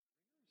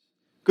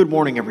Good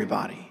morning,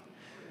 everybody.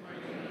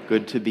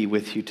 Good to be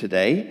with you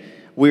today.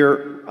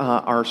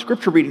 Our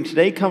scripture reading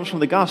today comes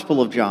from the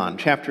Gospel of John,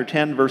 chapter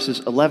 10,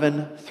 verses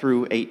 11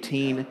 through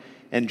 18,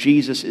 and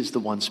Jesus is the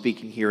one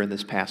speaking here in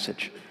this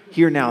passage.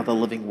 Hear now the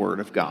living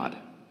word of God.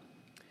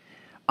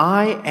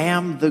 I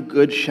am the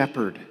good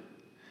shepherd.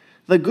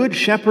 The good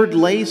shepherd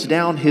lays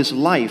down his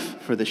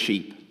life for the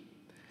sheep.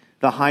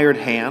 The hired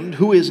hand,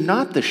 who is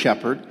not the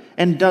shepherd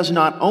and does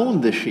not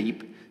own the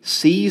sheep,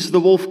 sees the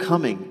wolf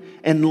coming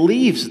and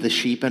leaves the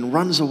sheep and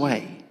runs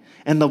away,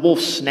 and the wolf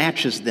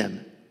snatches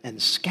them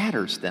and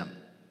scatters them.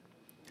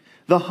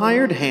 The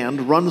hired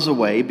hand runs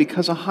away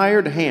because a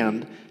hired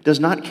hand does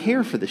not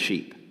care for the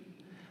sheep.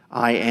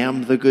 I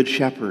am the good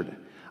shepherd.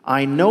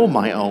 I know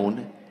my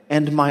own,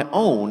 and my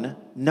own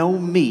know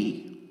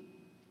me.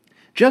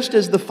 Just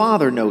as the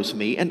Father knows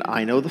me, and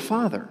I know the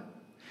Father.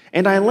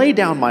 And I lay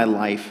down my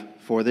life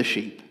for the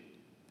sheep.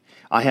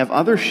 I have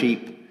other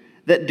sheep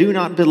that do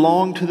not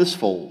belong to this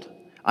fold.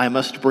 I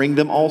must bring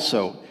them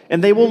also,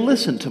 and they will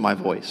listen to my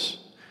voice.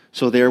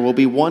 So there will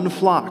be one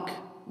flock,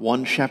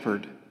 one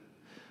shepherd.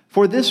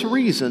 For this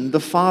reason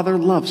the Father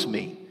loves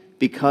me,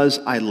 because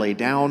I lay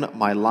down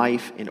my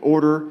life in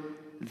order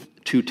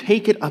to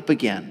take it up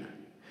again.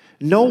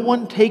 No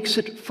one takes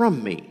it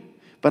from me,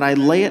 but I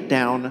lay it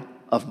down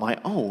of my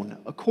own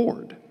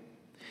accord.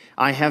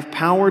 I have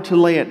power to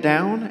lay it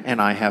down,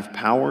 and I have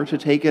power to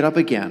take it up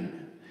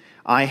again.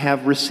 I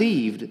have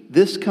received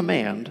this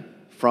command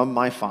from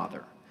my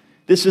Father.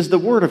 This is the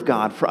word of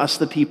God for us,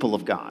 the people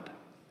of God.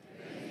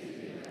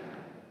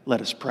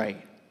 Let us pray.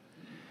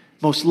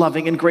 Most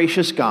loving and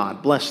gracious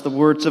God, bless the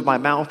words of my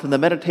mouth and the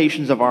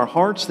meditations of our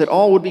hearts, that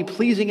all would be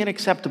pleasing and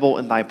acceptable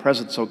in thy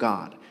presence, O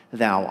God,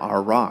 thou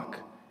our rock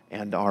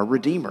and our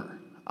Redeemer.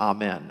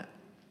 Amen.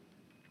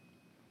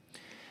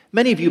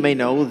 Many of you may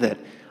know that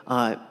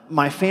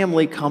my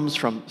family comes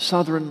from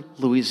southern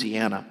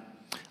Louisiana.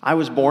 I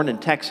was born in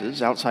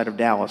Texas, outside of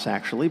Dallas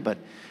actually, but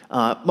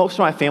most of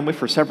my family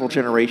for several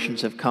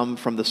generations have come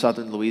from the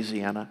southern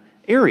Louisiana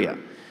area.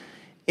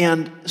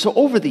 And so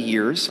over the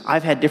years,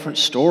 I've had different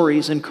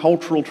stories and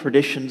cultural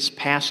traditions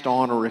passed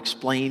on or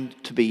explained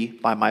to me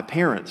by my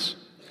parents.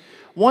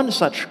 One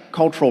such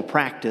cultural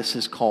practice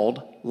is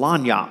called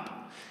lagniappe,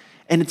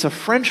 and it's a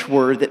French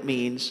word that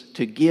means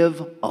to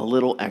give a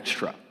little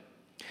extra.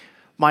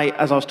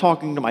 As I was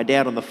talking to my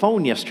dad on the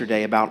phone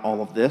yesterday about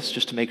all of this,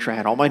 just to make sure I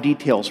had all my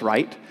details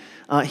right,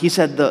 he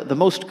said the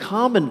most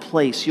common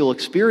place you'll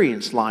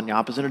experience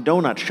lagniappe is in a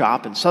donut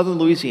shop in southern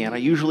Louisiana,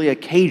 usually a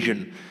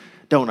Cajun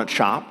donut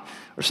shop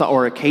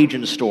or a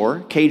Cajun store.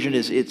 Cajun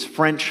it's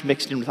French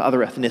mixed in with other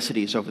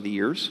ethnicities over the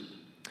years.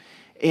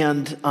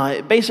 And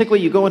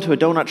basically you go into a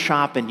donut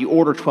shop and you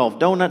order 12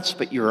 donuts,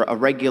 but you're a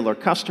regular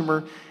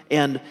customer.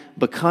 And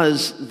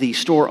because the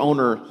store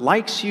owner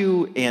likes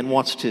you and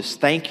wants to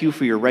thank you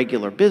for your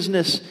regular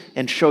business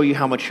and show you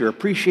how much you're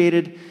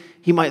appreciated,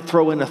 he might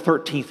throw in a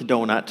 13th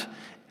donut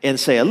and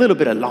say a little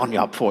bit of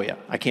lagniappe for you.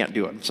 I can't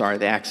do it. I'm sorry,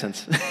 the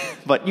accents.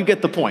 But you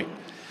get the point.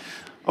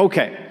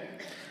 Okay.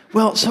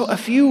 Well, so a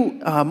few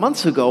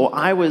months ago,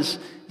 I was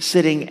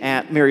sitting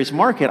at Mary's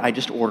Market. I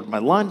just ordered my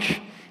lunch.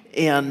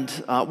 And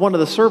one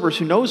of the servers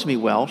who knows me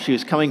well, she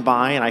was coming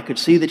by, and I could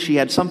see that she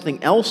had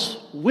something else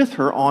with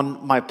her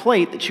on my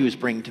plate that she was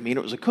bringing to me, and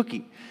it was a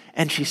cookie.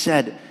 And she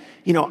said,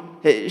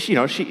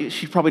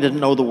 she probably didn't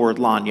know the word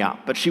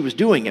lagniappe, but she was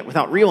doing it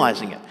without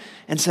realizing it,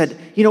 and said,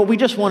 we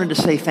just wanted to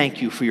say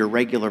thank you for your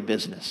regular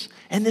business.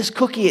 And this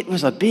cookie, it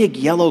was a big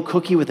yellow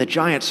cookie with a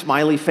giant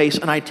smiley face,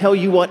 and I tell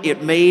you what,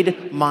 it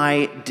made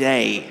my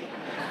day.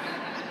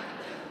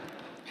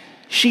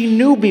 She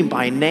knew me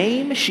by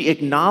name. She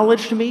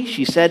acknowledged me.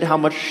 She said how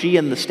much she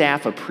and the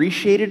staff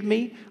appreciated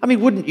me. I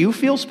mean, wouldn't you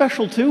feel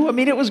special too? I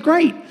mean, it was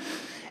great.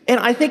 And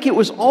I think it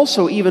was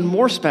also even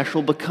more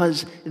special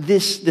because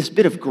this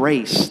bit of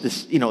grace,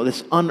 this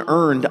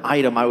unearned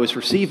item I was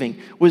receiving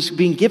was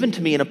being given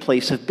to me in a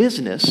place of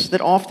business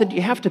that often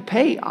you have to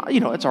pay.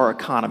 It's our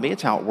economy.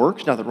 It's how it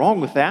works. Nothing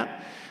wrong with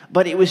that.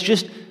 But it was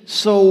just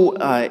so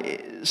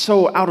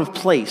out of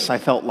place, I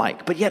felt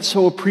like, but yet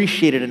so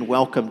appreciated and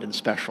welcomed and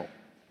special.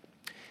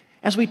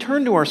 As we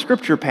turn to our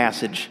scripture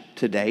passage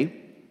today,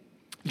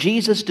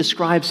 Jesus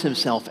describes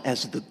himself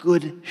as the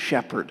good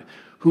shepherd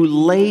who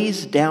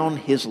lays down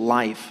his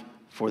life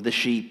for the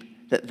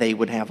sheep that they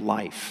would have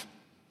life.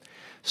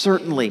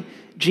 Certainly,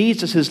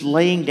 Jesus'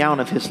 laying down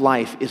of his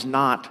life is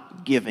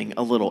not giving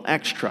a little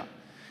extra.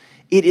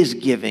 It is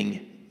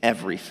giving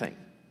everything.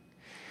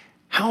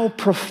 How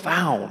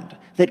profound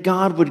that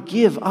God would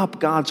give up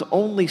God's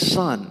only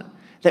Son,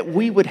 that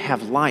we would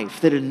have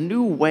life, that a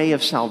new way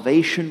of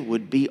salvation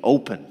would be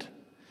opened.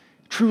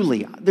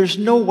 Truly, there's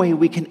no way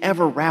we can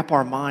ever wrap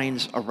our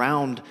minds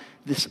around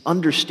this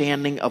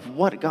understanding of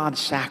what God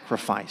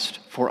sacrificed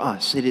for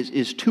us. It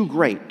is too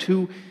great,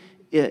 too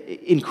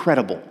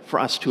incredible for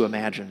us to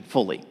imagine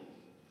fully.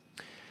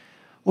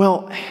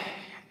 Well,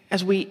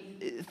 as we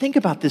think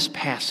about this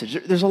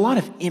passage, there's a lot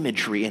of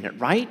imagery in it,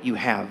 right? You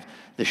have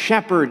the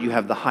shepherd, you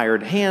have the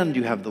hired hand,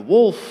 you have the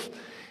wolf,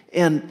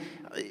 and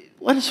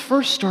Let us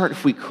first start,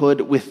 if we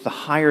could, with the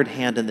hired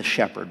hand and the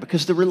shepherd,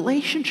 because the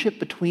relationship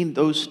between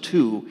those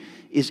two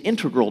is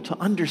integral to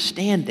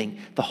understanding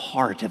the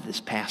heart of this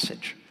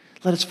passage.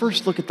 Let us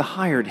first look at the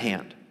hired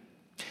hand.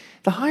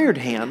 The hired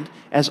hand,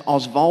 as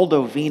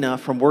Osvaldo Vina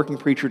from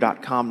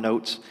WorkingPreacher.com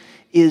notes,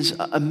 is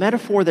a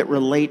metaphor that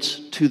relates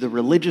to the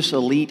religious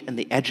elite and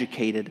the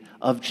educated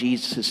of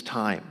Jesus'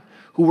 time,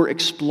 who were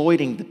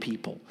exploiting the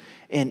people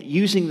and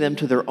using them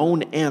to their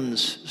own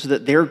ends so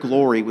that their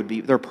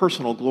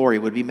personal glory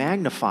would be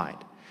magnified.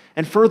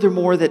 And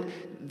furthermore, that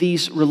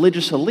these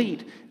religious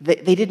elite,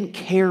 they didn't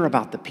care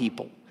about the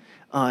people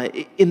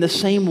in the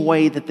same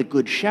way that the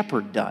good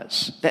shepherd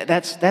does.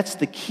 That's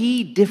the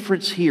key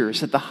difference here,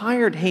 is that the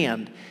hired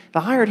hand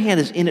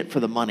is in it for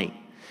the money.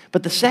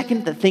 But the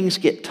second that things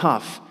get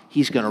tough,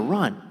 he's going to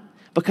run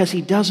because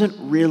he doesn't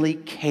really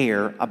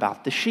care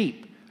about the sheep.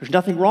 There's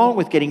nothing wrong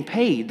with getting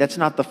paid. That's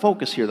not the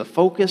focus here. The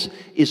focus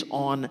is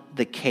on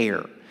the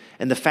care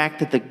and the fact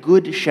that the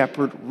good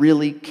shepherd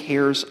really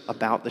cares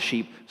about the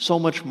sheep so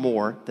much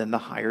more than the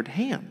hired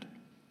hand.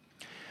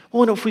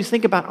 Well, and if we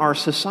think about our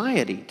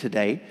society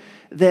today,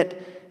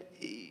 that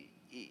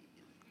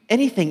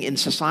anything in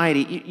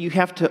society you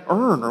have to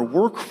earn or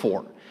work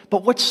for.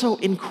 But what's so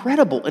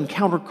incredible and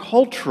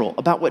countercultural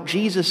about what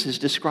Jesus is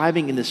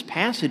describing in this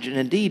passage, and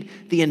indeed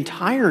the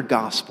entire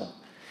gospel,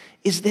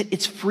 is that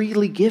it's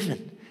freely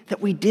given, that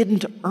we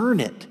didn't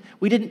earn it.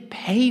 We didn't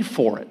pay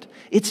for it.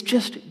 It's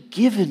just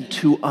given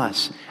to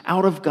us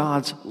out of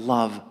God's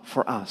love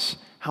for us.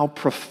 How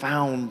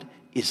profound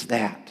is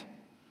that?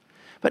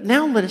 But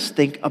now let us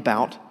think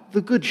about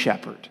the Good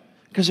Shepherd,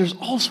 because there's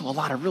also a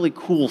lot of really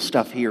cool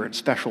stuff here and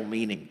special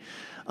meaning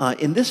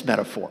in this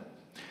metaphor.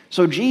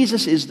 So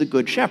Jesus is the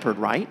Good Shepherd,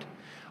 right?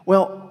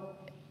 Well,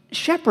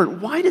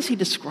 shepherd, why does he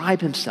describe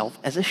himself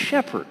as a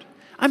shepherd?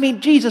 I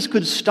mean, Jesus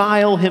could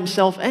style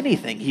himself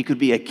anything. He could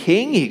be a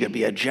king, he could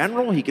be a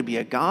general, he could be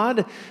a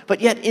god, but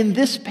yet in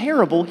this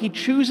parable, he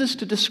chooses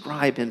to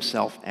describe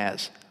himself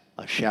as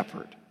a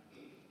shepherd.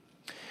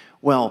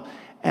 Well,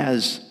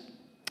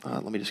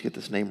 let me just get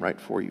this name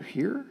right for you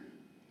here.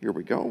 Here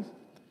we go.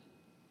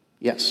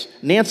 Yes,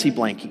 Nancy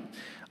Blanke,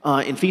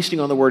 in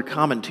Feasting on the Word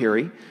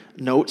commentary,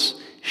 notes,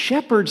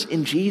 shepherds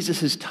in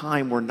Jesus'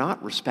 time were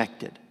not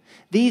respected.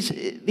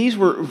 These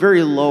were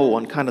very low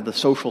on kind of the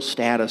social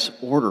status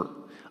order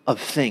of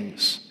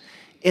things.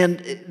 And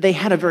they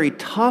had a very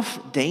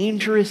tough,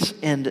 dangerous,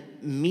 and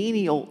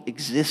menial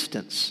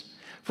existence.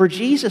 For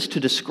Jesus to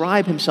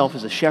describe himself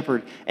as a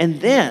shepherd and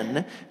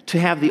then to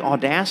have the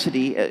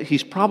audacity,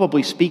 he's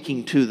probably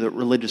speaking to the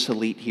religious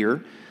elite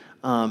here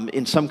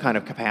in some kind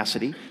of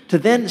capacity, to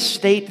then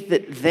state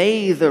that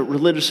they, the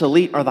religious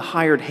elite, are the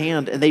hired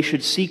hand and they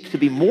should seek to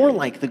be more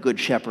like the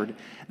good shepherd,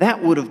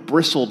 that would have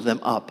bristled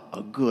them up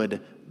a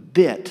good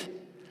bit.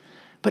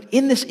 But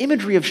in this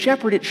imagery of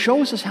shepherd, it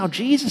shows us how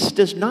Jesus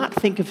does not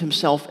think of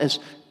himself as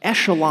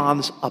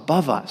echelons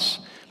above us,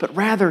 but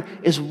rather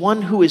as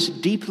one who is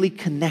deeply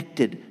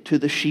connected to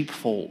the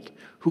sheepfold,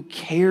 who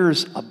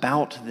cares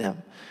about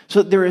them.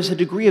 So there is a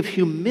degree of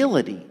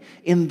humility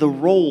in the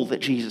role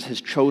that Jesus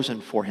has chosen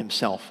for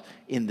himself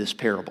in this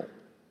parable.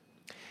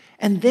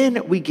 And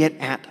then we get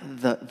at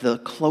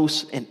the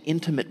close and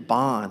intimate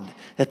bond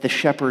that the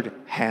shepherd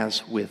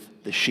has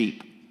with the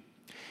sheep.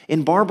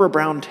 In Barbara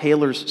Brown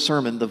Taylor's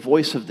sermon, The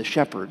Voice of the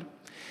Shepherd,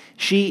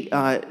 she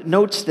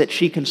notes that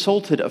she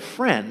consulted a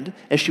friend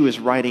as she was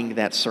writing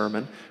that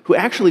sermon who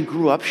actually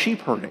grew up sheep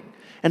herding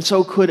and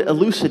so could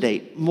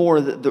elucidate more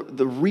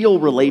the real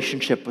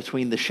relationship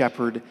between the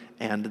shepherd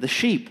and the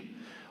sheep.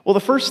 Well, the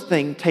first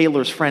thing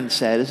Taylor's friend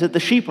said is that the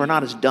sheep are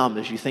not as dumb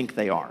as you think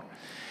they are.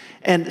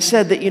 And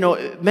said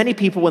that, many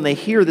people, when they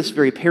hear this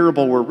very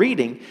parable we're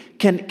reading,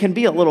 can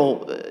be a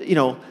little,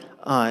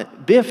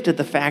 biffed at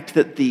the fact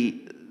that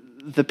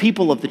the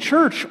people of the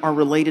church are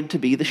related to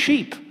be the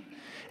sheep.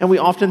 And we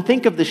often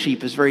think of the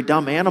sheep as very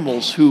dumb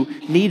animals who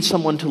need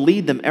someone to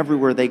lead them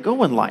everywhere they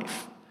go in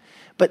life.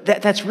 But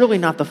that's really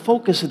not the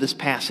focus of this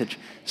passage.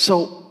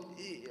 So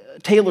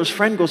Taylor's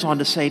friend goes on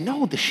to say,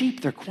 no, the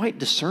sheep, they're quite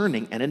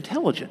discerning and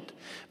intelligent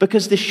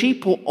because the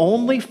sheep will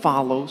only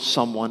follow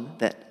someone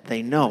that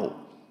they know.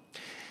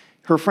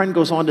 Her friend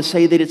goes on to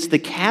say that it's the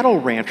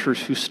cattle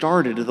ranchers who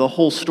started the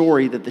whole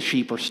story that the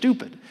sheep are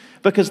stupid.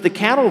 Because the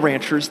cattle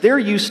ranchers, they're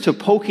used to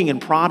poking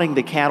and prodding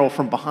the cattle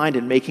from behind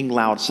and making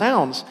loud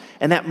sounds,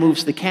 and that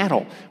moves the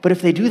cattle. But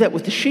if they do that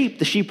with the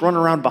sheep run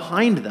around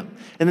behind them,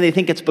 and then they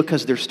think it's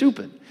because they're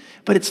stupid.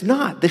 But it's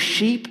not. The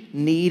sheep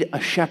need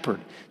a shepherd.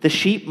 The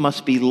sheep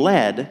must be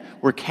led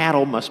where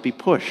cattle must be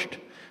pushed.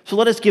 So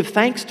let us give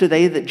thanks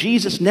today that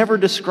Jesus never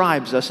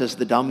describes us as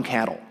the dumb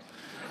cattle.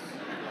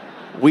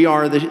 We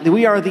are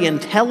the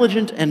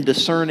intelligent and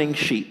discerning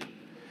sheep.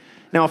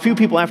 Now, a few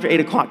people after 8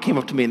 o'clock came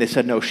up to me and they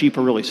said, no, sheep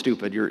are really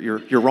stupid.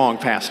 You're wrong,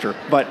 Pastor.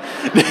 But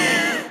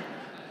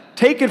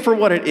take it for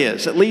what it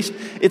is. At least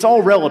it's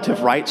all relative,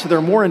 right? So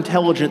they're more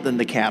intelligent than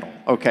the cattle.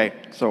 Okay,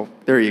 so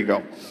there you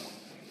go.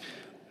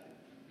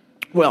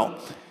 Well,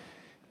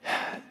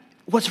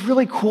 What's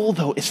really cool,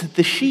 though, is that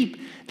the sheep,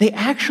 they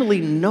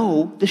actually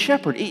know the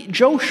shepherd.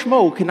 Joe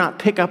Schmo cannot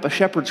pick up a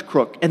shepherd's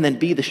crook and then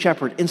be the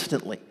shepherd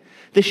instantly.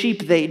 The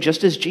sheep, they,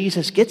 just as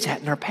Jesus gets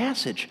at in our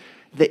passage,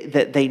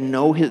 they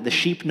know the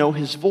sheep know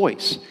his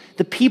voice.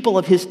 The people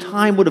of his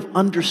time would have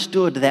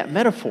understood that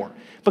metaphor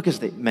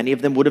because many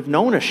of them would have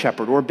known a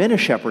shepherd or been a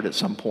shepherd at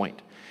some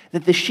point.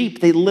 That the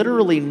sheep, they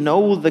literally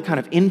know the kind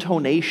of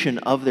intonation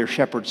of their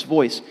shepherd's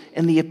voice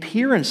and the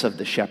appearance of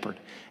the shepherd.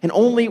 And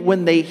only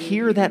when they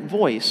hear that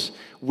voice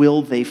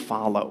will they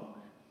follow.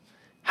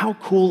 How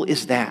cool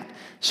is that?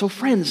 So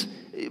friends,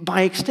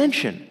 by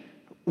extension,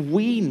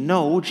 we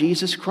know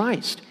Jesus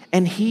Christ,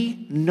 and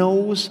he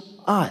knows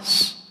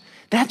us.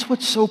 That's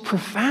what's so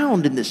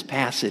profound in this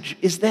passage,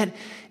 is that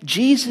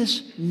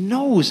Jesus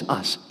knows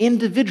us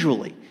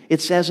individually.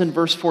 It says in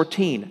verse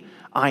 14,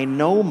 I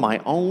know my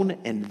own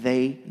and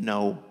they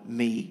know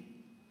me.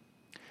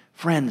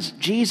 Friends,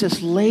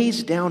 Jesus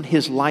lays down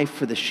his life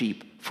for the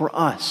sheep, for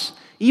us,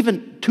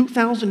 even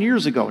 2,000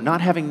 years ago,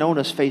 not having known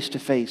us face to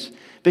face,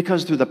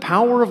 because through the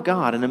power of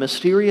God in a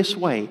mysterious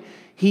way,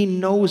 he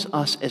knows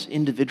us as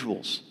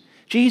individuals.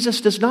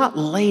 Jesus does not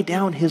lay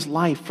down his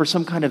life for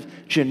some kind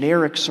of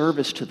generic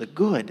service to the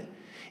good.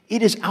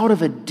 It is out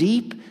of a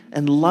deep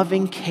and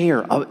loving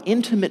care, an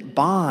intimate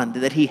bond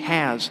that he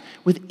has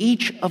with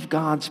each of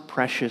God's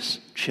precious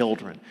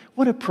children.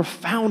 What a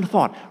profound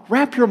thought.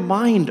 Wrap your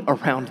mind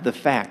around the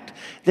fact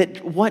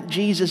that what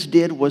Jesus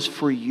did was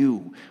for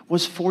you,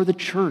 was for the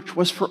church,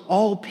 was for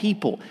all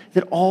people,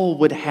 that all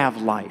would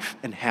have life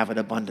and have it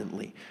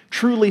abundantly.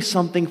 Truly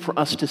something for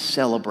us to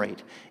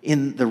celebrate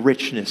in the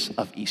richness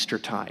of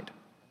Eastertide.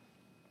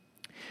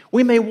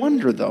 We may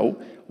wonder,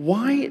 though,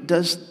 why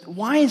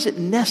is it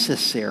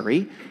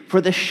necessary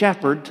for the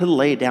shepherd to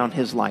lay down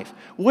his life?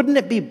 Wouldn't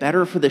it be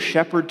better for the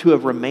shepherd to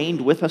have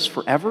remained with us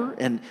forever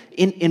and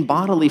in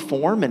bodily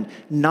form and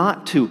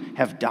not to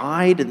have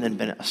died and then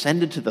been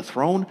ascended to the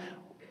throne?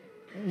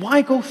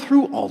 Why go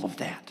through all of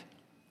that?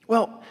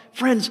 Well,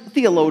 friends,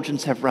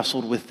 theologians have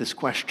wrestled with this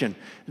question,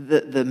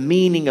 the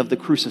meaning of the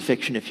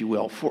crucifixion, if you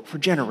will, for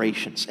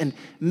generations. And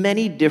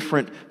many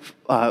different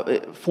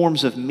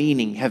forms of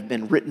meaning have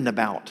been written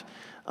about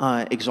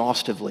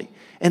exhaustively.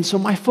 And so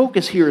my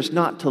focus here is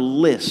not to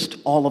list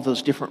all of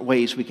those different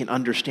ways we can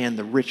understand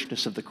the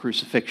richness of the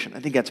crucifixion. I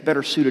think that's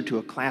better suited to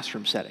a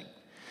classroom setting.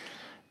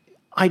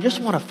 I just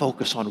want to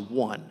focus on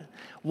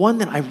one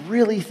that I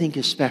really think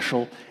is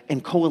special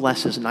and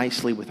coalesces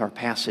nicely with our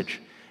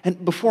passage.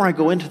 And before I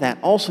go into that,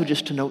 also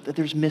just to note that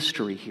there's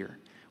mystery here.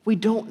 We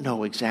don't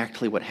know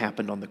exactly what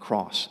happened on the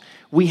cross.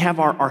 We have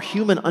our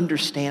human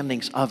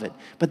understandings of it,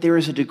 but there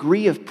is a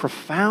degree of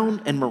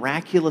profound and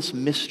miraculous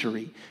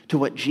mystery to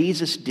what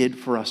Jesus did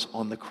for us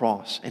on the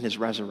cross and his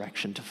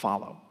resurrection to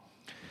follow.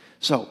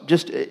 So,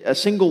 just a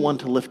single one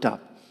to lift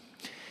up.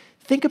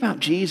 Think about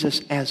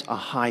Jesus as a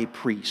high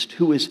priest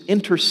who is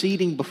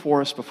interceding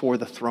before us before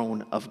the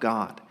throne of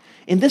God.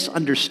 In this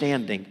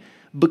understanding,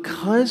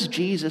 because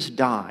Jesus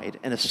died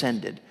and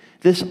ascended,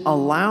 this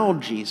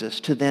allowed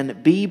Jesus to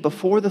then be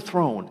before the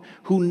throne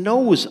who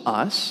knows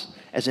us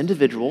as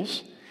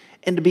individuals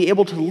and to be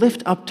able to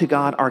lift up to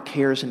God our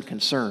cares and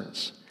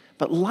concerns.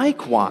 But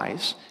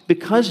likewise,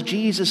 because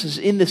Jesus is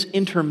in this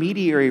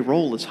intermediary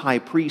role as high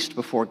priest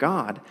before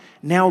God,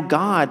 now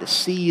God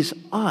sees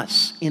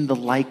us in the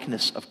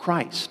likeness of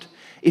Christ.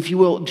 If you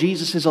will,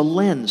 Jesus is a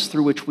lens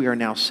through which we are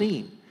now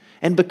seen.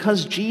 And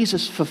because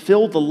Jesus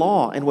fulfilled the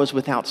law and was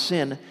without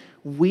sin,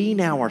 we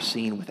now are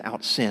seen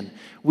without sin.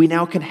 We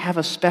now can have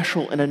a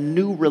special and a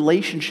new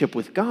relationship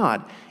with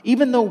God,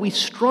 even though we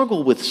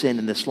struggle with sin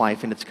in this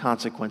life and its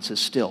consequences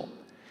still.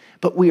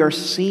 But we are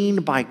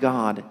seen by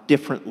God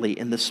differently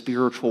in the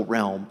spiritual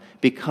realm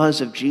because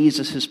of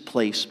Jesus'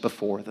 place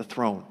before the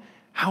throne.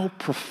 How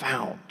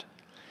profound.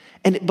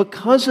 And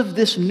because of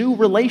this new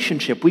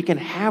relationship we can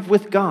have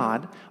with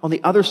God on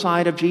the other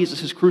side of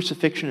Jesus'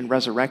 crucifixion and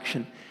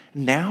resurrection,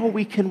 now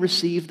we can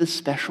receive the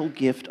special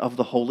gift of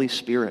the Holy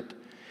Spirit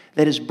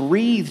that is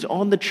breathed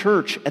on the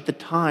church at the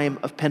time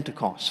of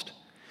Pentecost,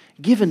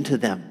 given to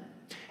them.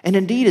 And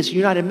indeed, as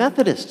United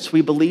Methodists,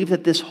 we believe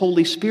that this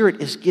Holy Spirit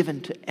is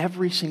given to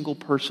every single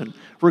person,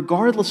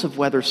 regardless of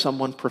whether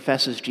someone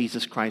professes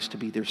Jesus Christ to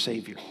be their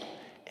Savior.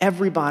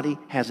 Everybody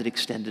has it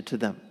extended to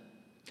them.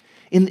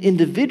 In the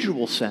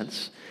individual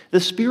sense, the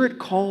Spirit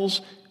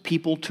calls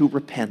people to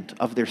repent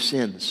of their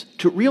sins,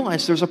 to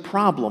realize there's a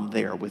problem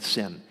there with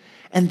sin,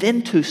 and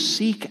then to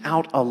seek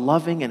out a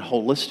loving and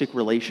holistic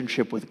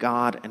relationship with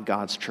God and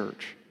God's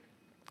church.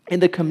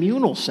 In the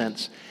communal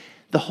sense,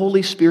 the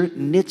Holy Spirit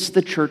knits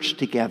the church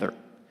together.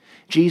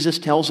 Jesus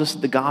tells us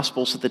in the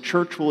Gospels that the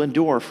church will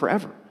endure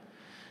forever.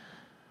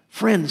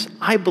 Friends,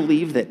 I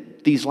believe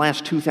that these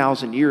last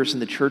 2,000 years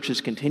in the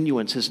church's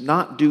continuance is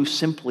not due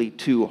simply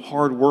to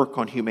hard work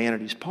on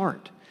humanity's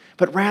part,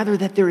 but rather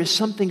that there is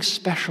something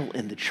special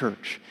in the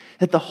church,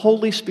 that the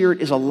Holy Spirit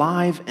is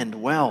alive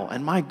and well.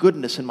 And my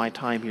goodness, in my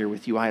time here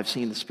with you, I have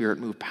seen the Spirit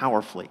move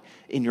powerfully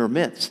in your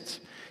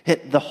midst.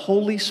 The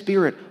Holy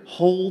Spirit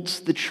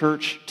holds the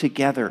church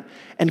together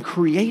and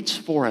creates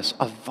for us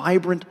a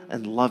vibrant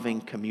and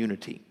loving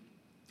community.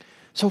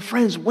 So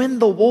friends, when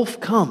the wolf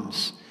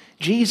comes,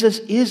 Jesus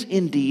is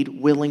indeed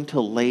willing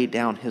to lay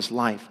down his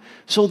life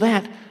so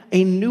that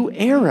a new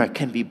era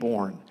can be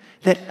born,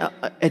 that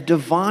a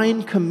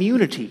divine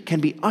community can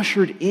be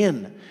ushered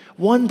in,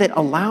 one that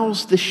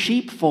allows the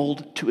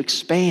sheepfold to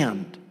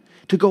expand,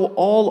 to go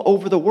all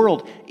over the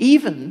world,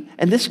 even,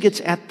 and this gets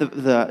at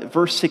the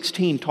verse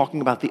 16 talking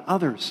about the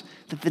others,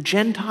 that the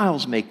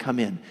Gentiles may come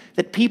in,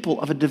 that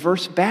people of a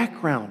diverse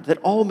background, that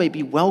all may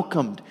be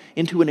welcomed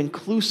into an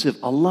inclusive,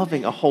 a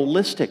loving, a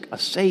holistic, a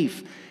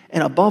safe,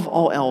 and above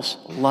all else,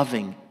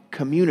 loving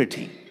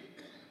community.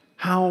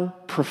 How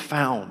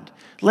profound.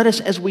 Let us,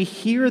 as we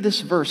hear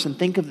this verse and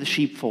think of the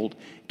sheepfold,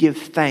 give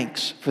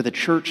thanks for the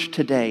church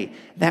today,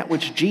 that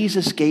which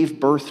Jesus gave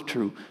birth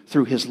to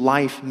through his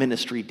life,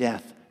 ministry,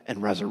 death,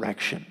 and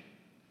resurrection.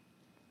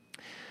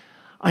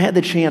 I had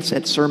the chance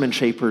at Sermon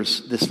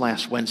Shapers this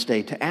last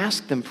Wednesday to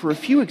ask them for a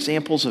few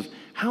examples of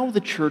how the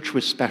church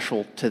was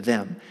special to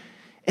them.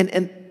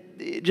 And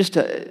just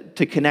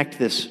to connect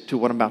this to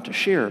what I'm about to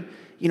share,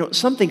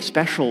 something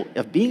special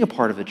of being a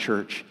part of the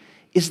church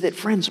is that,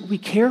 friends, we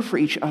care for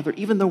each other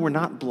even though we're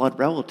not blood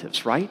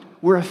relatives, right?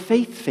 We're a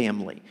faith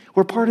family.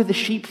 We're part of the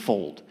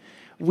sheepfold.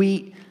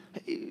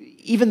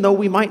 Even though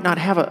we might not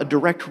have a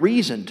direct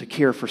reason to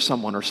care for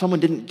someone or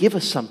someone didn't give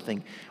us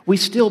something, we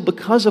still,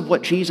 because of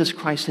what Jesus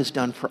Christ has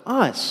done for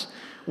us,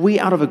 we,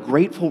 out of a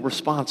grateful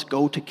response,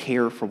 go to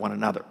care for one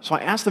another. So I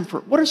asked them for,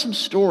 what are some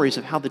stories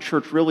of how the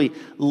church really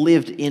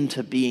lived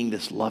into being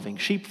this loving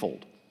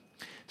sheepfold?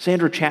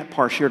 Sandra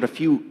Chatpar shared a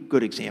few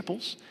good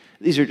examples.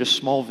 These are just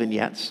small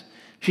vignettes.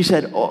 She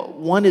said,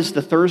 one is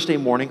the Thursday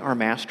morning, our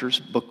Master's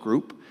book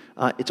group.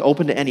 It's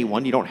open to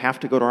anyone. You don't have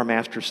to go to our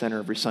Master's Center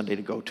every Sunday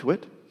to go to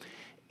it.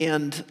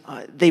 And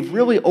they've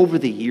really, over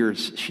the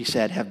years, she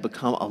said, have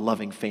become a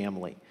loving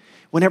family.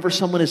 Whenever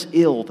someone is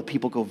ill, the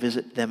people go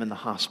visit them in the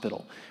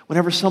hospital.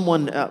 Whenever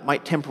someone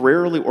might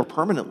temporarily or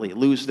permanently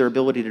lose their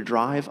ability to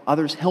drive,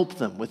 others help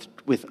them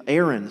with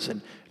errands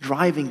and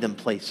driving them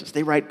places.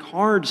 They write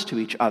cards to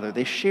each other.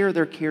 They share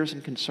their cares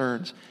and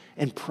concerns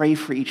and pray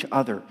for each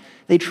other.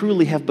 They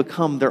truly have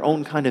become their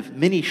own kind of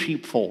mini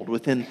sheepfold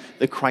within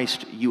the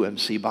Christ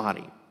UMC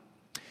body.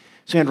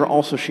 Sandra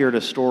also shared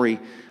a story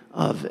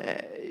of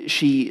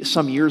she,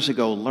 some years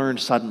ago, learned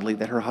suddenly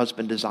that her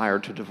husband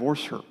desired to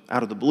divorce her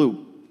out of the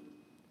blue.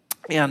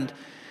 And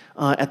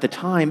at the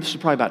time, this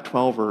was probably about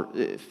 12 or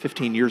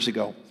 15 years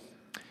ago,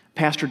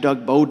 Pastor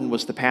Doug Bowden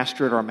was the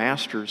pastor at our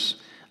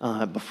Masters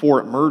before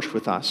it merged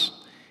with us.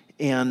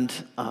 And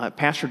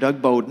Pastor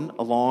Doug Bowden,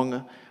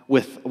 along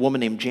with a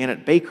woman named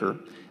Janet Baker,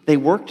 they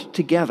worked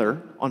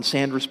together on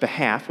Sandra's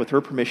behalf, with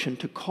her permission,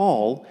 to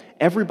call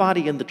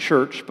everybody in the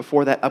church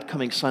before that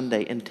upcoming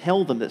Sunday and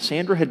tell them that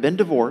Sandra had been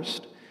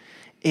divorced,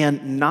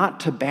 and not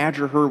to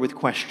badger her with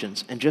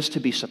questions, and just to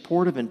be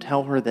supportive and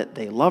tell her that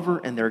they love her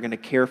and they're going to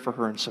care for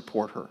her and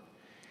support her.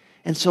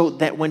 And so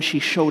that when she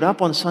showed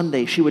up on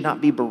Sunday, she would not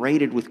be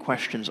berated with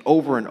questions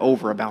over and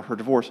over about her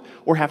divorce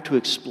or have to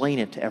explain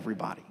it to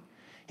everybody.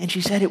 And she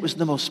said it was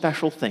the most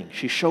special thing.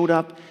 She showed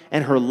up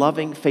and her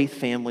loving faith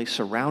family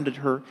surrounded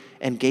her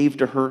and gave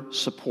to her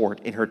support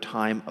in her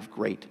time of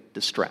great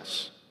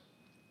distress.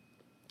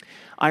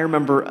 I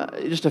remember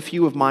just a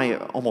few of my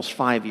almost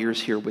 5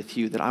 years here with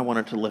you that I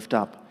wanted to lift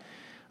up.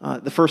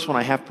 The first one,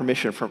 I have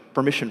permission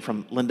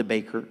from Linda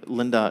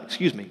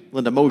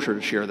Mosher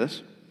to share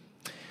this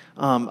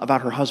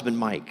about her husband,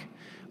 Mike.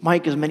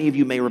 Mike, as many of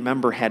you may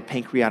remember, had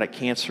pancreatic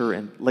cancer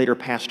and later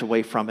passed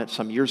away from it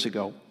some years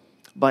ago.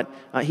 But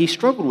he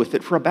struggled with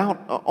it for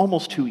about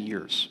almost 2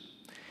 years.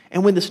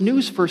 And when this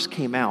news first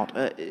came out,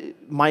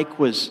 Mike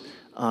was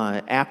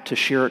apt to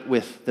share it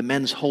with the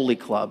Men's Holy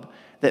Club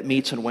that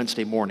meets on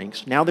Wednesday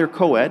mornings. Now they're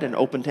co-ed and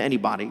open to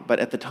anybody, but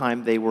at the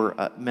time they were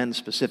men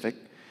specific.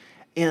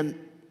 And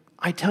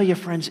I tell you,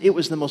 friends, it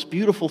was the most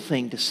beautiful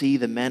thing to see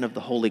the men of the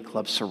Holy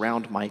Club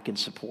surround Mike in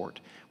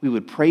support. We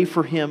would pray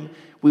for him.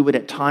 We would,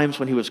 at times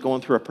when he was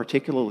going through a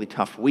particularly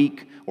tough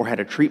week or had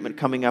a treatment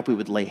coming up, we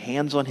would lay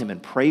hands on him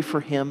and pray for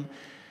him.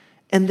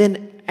 And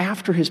then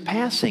after his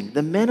passing,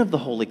 the men of the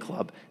Holy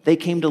Club, they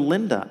came to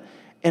Linda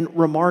and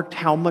remarked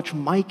how much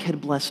Mike had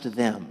blessed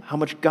them, how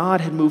much God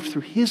had moved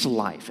through his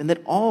life, and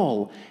that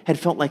all had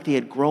felt like they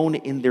had grown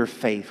in their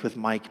faith with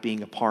Mike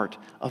being a part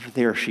of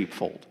their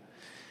sheepfold.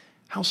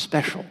 How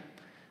special.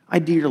 I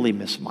dearly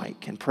miss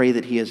Mike and pray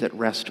that he is at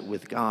rest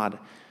with God.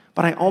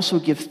 But I also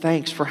give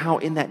thanks for how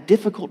in that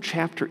difficult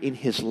chapter in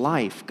his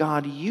life,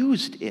 God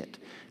used it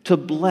to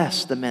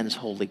bless the Men's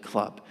Holy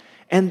Club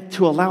and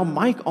to allow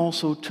Mike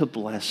also to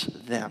bless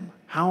them.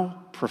 How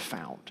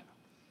profound.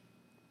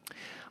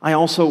 I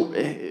also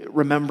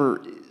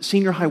remember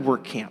senior high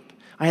work camp.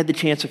 I had the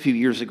chance a few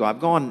years ago.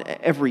 I've gone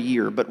every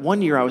year, but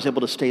one year I was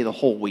able to stay the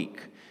whole week.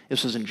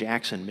 This was in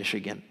Jackson,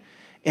 Michigan.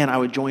 And I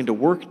would join a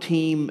work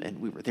team, and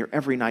we were there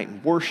every night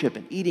in worship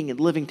and eating and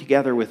living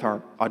together with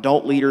our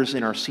adult leaders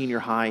in our senior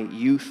high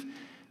youth.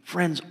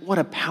 Friends, what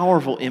a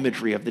powerful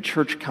imagery of the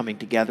church coming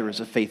together as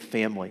a faith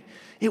family.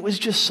 It was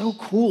just so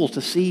cool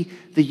to see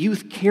the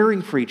youth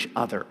caring for each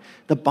other,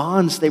 the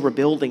bonds they were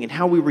building, and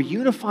how we were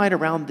unified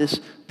around this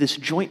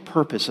joint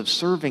purpose of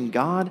serving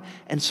God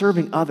and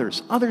serving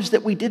others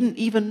that we didn't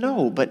even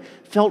know, but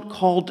felt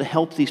called to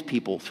help these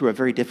people through a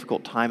very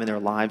difficult time in their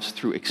lives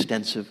through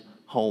extensive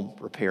home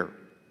repair.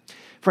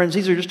 Friends,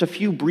 these are just a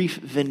few brief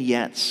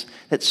vignettes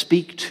that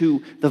speak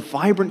to the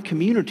vibrant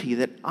community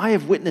that I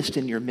have witnessed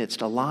in your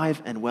midst,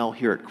 alive and well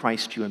here at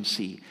Christ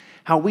UMC.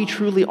 How we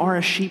truly are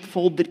a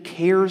sheepfold that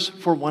cares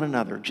for one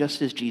another,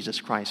 just as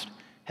Jesus Christ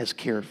has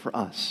cared for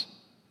us.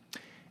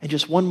 And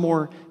just one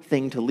more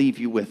thing to leave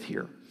you with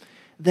here,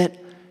 that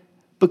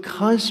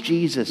because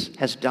Jesus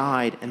has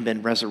died and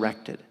been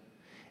resurrected,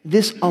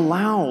 this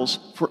allows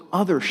for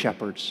other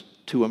shepherds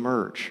to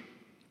emerge.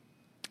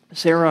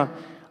 Sarah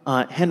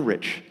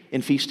Henrich,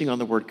 in Feasting on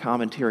the Word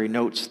commentary,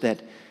 notes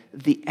that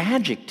the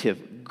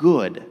adjective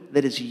good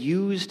that is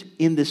used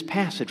in this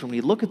passage, when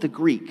we look at the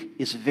Greek,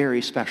 is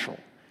very special.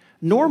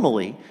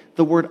 Normally,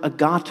 the word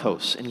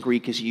agatos in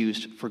Greek is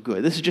used for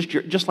good. This is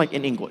just like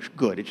in English,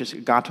 good.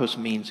 Agatos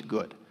means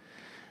good.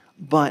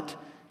 But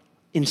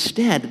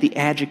instead, the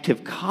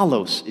adjective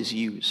kalos is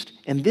used,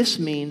 and this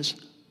means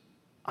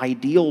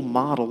ideal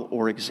model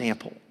or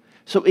example.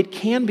 So it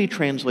can be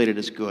translated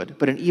as good,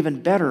 but an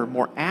even better,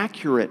 more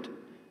accurate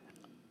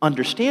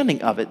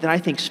understanding of it that I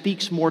think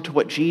speaks more to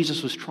what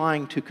Jesus was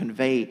trying to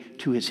convey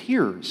to his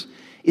hearers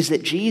is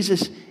that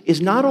Jesus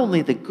is not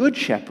only the good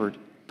shepherd,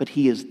 but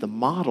he is the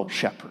model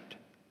shepherd.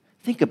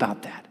 Think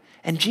about that.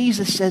 And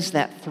Jesus says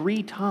that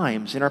 3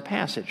 times in our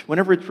passage.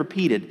 Whenever it's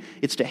repeated,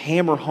 it's to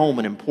hammer home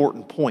an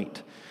important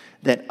point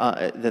that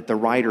the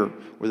writer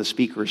or the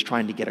speaker is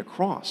trying to get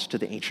across to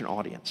the ancient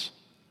audience.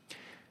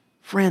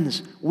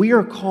 Friends, we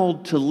are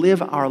called to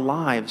live our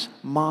lives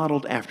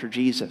modeled after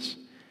Jesus.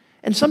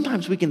 And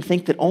sometimes we can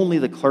think that only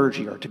the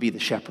clergy are to be the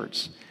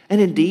shepherds.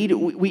 And indeed,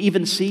 we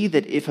even see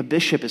that if a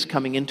bishop is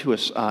coming into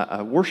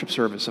a worship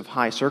service of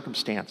high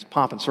circumstance,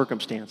 pomp and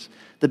circumstance,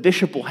 the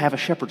bishop will have a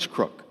shepherd's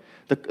crook.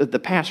 The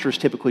pastors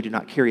typically do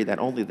not carry that,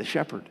 only the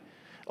shepherd,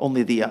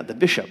 only the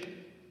bishop,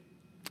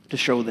 to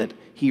show that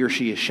he or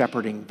she is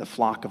shepherding the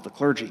flock of the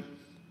clergy.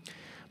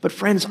 But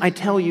friends, I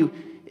tell you,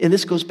 and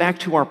this goes back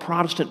to our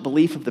Protestant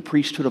belief of the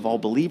priesthood of all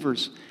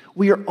believers,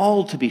 we are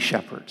all to be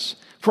shepherds.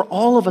 For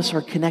all of us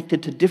are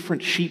connected to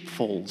different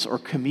sheepfolds or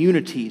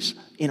communities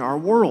in our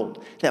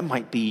world. That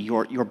might be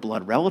your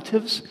blood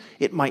relatives.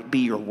 It might be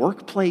your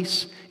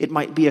workplace. It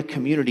might be a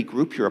community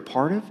group you're a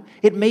part of.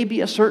 It may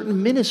be a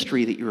certain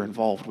ministry that you're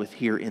involved with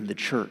here in the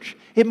church.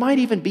 It might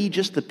even be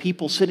just the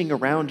people sitting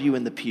around you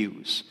in the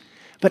pews.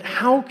 But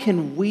how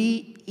can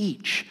we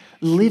each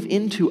live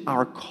into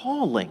our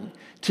calling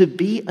to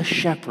be a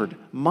shepherd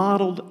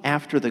modeled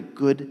after the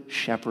good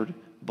shepherd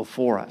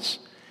before us?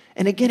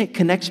 And again, it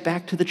connects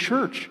back to the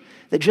church,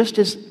 that just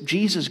as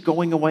Jesus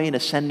going away and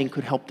ascending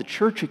could help the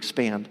church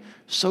expand,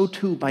 so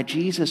too by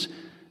Jesus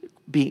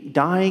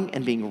dying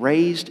and being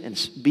raised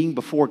and being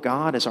before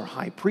God as our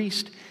high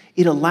priest,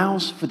 it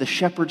allows for the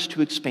shepherds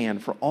to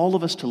expand, for all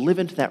of us to live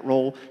into that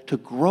role, to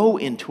grow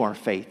into our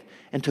faith,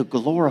 and to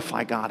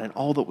glorify God in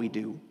all that we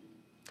do.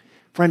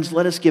 Friends,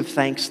 let us give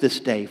thanks this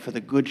day for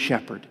the Good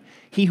Shepherd,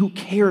 he who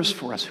cares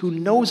for us, who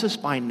knows us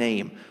by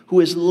name, who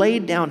has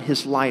laid down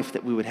his life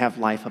that we would have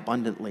life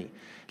abundantly.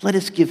 Let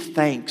us give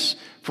thanks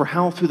for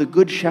how through the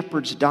Good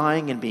Shepherd's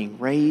dying and being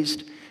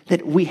raised,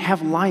 that we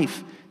have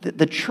life, that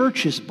the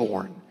church is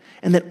born,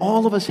 and that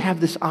all of us have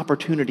this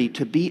opportunity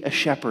to be a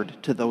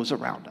shepherd to those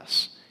around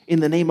us. In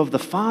the name of the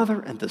Father,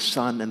 and the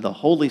Son, and the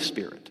Holy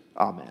Spirit.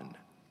 Amen.